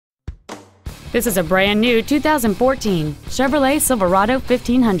This is a brand new 2014 Chevrolet Silverado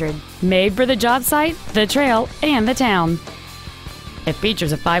 1500, made for the job site, the trail, and the town. It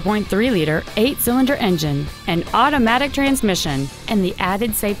features a 5.3-liter, 8-cylinder engine, an automatic transmission, and the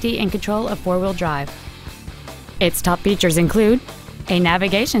added safety and control of four-wheel drive. Its top features include a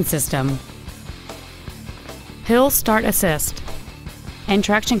navigation system, hill start assist, and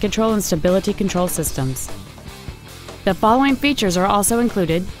traction control and stability control systems. The following features are also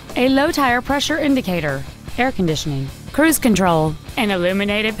included: a low tire pressure indicator, air conditioning, cruise control, an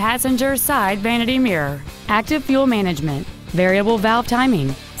illuminated passenger side vanity mirror, active fuel management, variable valve timing,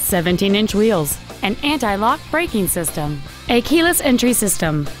 17-inch wheels, an anti-lock braking system, a keyless entry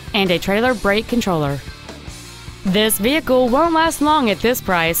system, and a trailer brake controller. This vehicle won't last long at this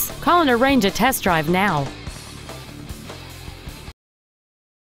price. Call and arrange a test drive now.